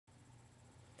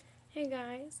Hey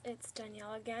guys, it's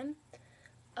Danielle again.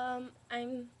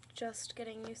 I'm just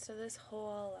getting used to this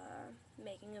whole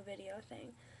making a video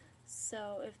thing,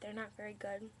 so if they're not very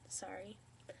good, sorry.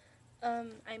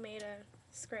 I made a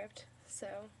script, so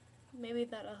maybe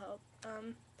that'll help.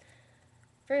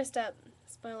 First up,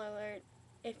 spoiler alert,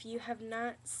 if you have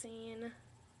not seen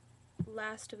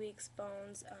last week's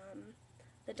Bones,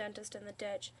 The Dentist in the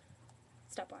Ditch,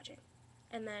 stop watching.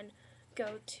 And then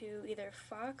go to either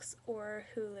Fox or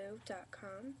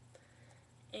Hulu.com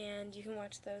and you can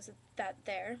watch that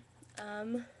there.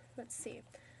 Let's see.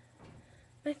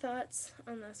 My thoughts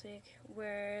on this week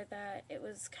were that it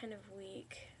was kind of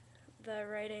weak. The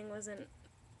writing wasn't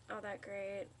all that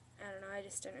great. I don't know, I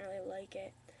just didn't really like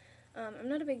it. I'm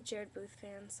not a big Jared Booth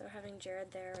fan, so having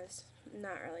Jared there was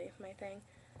not really my thing.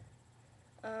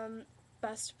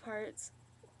 Best parts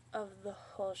of the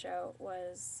whole show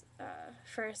was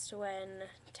first when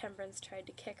Temperance tried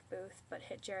to kick Booth but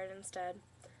hit Jared instead.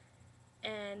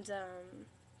 And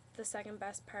the second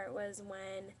best part was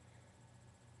when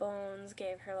Bones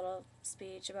gave her little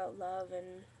speech about love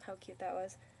and how cute that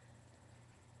was.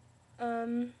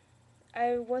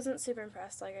 I wasn't super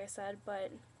impressed, like I said,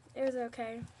 but it was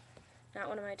okay. Not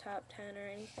one of my top 10 or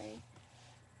anything.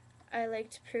 I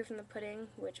liked Proof in the Pudding,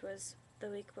 which was the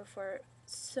week before,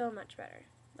 so much better.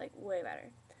 Like, way better.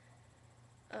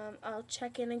 I'll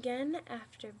check in again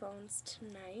after Bones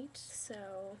tonight,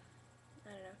 so I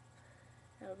don't know.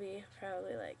 It'll be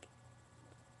probably like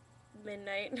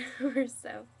midnight or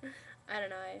so. I don't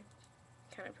know, I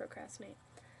kind of procrastinate.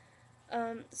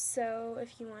 So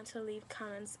if you want to leave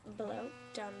comments below,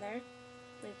 down there,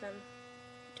 leave them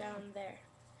down there.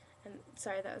 And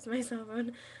sorry, that was my cell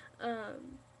phone.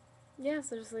 Yeah,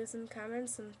 so just leave some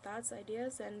comments, some thoughts,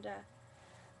 ideas, and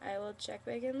I will check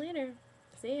back in later.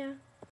 See ya.